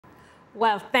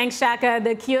Well, thanks, Shaka.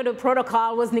 The Kyoto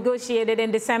Protocol was negotiated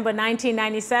in December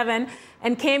 1997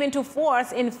 and came into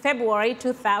force in February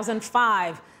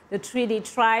 2005. The treaty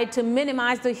tried to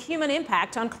minimize the human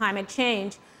impact on climate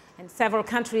change, and several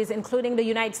countries, including the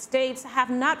United States, have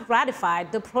not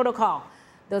ratified the protocol.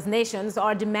 Those nations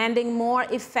are demanding more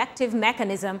effective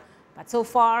mechanism, but so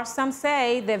far, some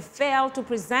say they've failed to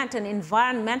present an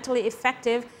environmentally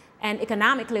effective and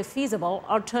economically feasible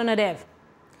alternative.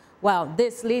 Well,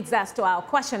 this leads us to our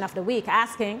question of the week,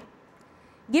 asking,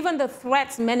 given the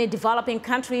threats many developing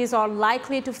countries are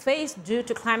likely to face due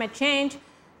to climate change,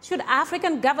 should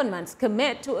African governments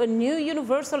commit to a new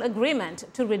universal agreement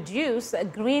to reduce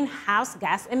greenhouse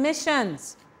gas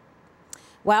emissions?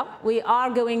 Well, we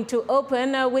are going to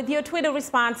open with your Twitter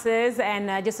responses,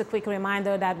 and just a quick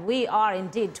reminder that we are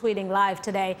indeed tweeting live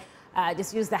today.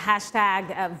 Just use the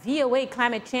hashtag VOA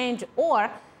Climate Change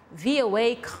or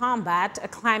VOA Combat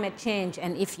Climate Change.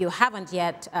 And if you haven't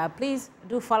yet, please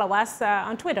do follow us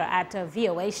on Twitter at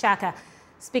VOA Shaka.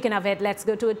 Speaking of it, let's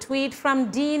go to a tweet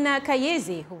from Dean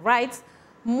Kayezi, who writes,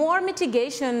 more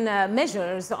mitigation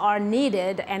measures are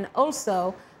needed and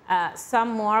also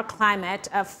some more climate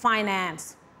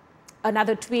finance.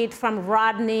 Another tweet from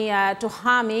Rodney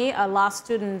Tuhami, a law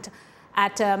student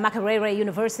at Makerere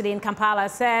University in Kampala,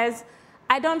 says,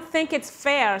 I don't think it's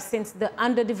fair since the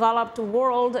underdeveloped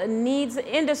world needs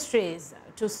industries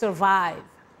to survive.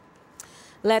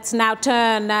 Let's now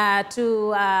turn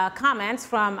to comments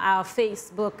from our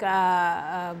Facebook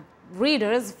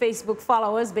readers, Facebook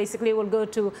followers. Basically, we'll go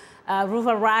to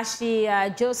Ruvarashi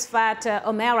Josephat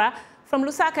Omera from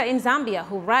Lusaka in Zambia,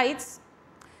 who writes,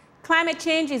 climate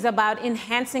change is about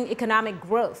enhancing economic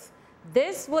growth.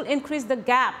 This will increase the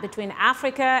gap between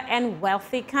Africa and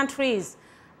wealthy countries.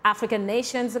 African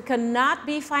nations cannot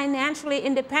be financially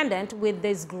independent with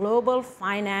these global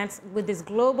climate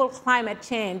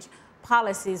change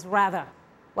policies, rather.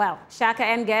 Well, Shaka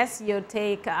and Guess, your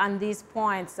take on these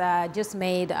points just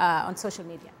made on social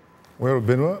media. Well,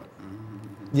 Benoit?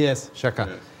 Yes, Shaka.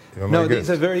 Yes. No, these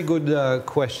are very good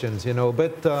questions,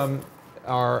 but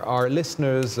our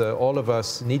listeners, all of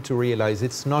us, need to realize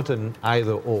it's not an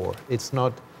either-or. It's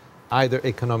not either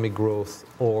economic growth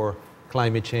or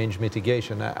climate change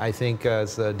mitigation. I think,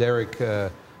 as Derek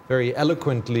very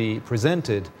eloquently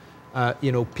presented,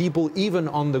 people even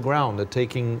on the ground are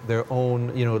taking their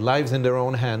own, lives in their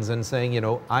own hands and saying,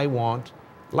 I want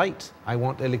light, I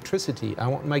want electricity, I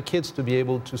want my kids to be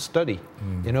able to study,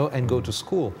 and go to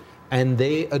school. And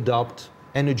they adopt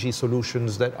energy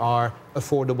solutions that are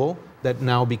affordable, that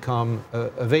now become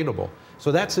available.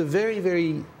 So that's a very,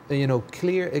 very,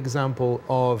 clear example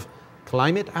of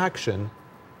climate action,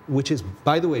 which is,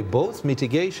 by the way, both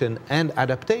mitigation and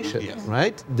adaptation,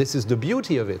 right? This is the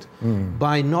beauty of it.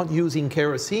 By not using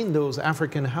kerosene, those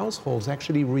African households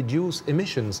actually reduce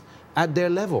emissions at their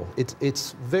level.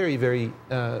 It's very, very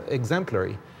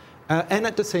exemplary. And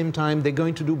at the same time, they're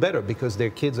going to do better because their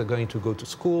kids are going to go to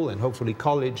school and hopefully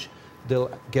college. They'll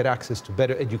get access to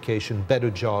better education, better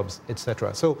jobs,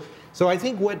 etc. So I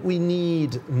think what we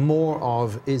need more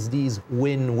of is these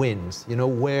win-wins,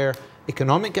 where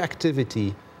economic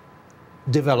activity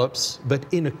develops, but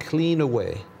in a cleaner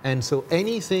way. And so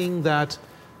anything that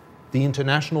the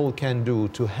international can do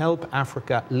to help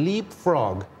Africa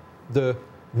leapfrog the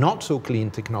not so clean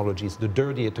technologies, the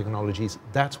dirtier technologies,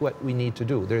 that's what we need to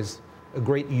do. There's a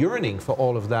great yearning for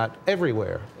all of that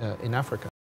everywhere in Africa.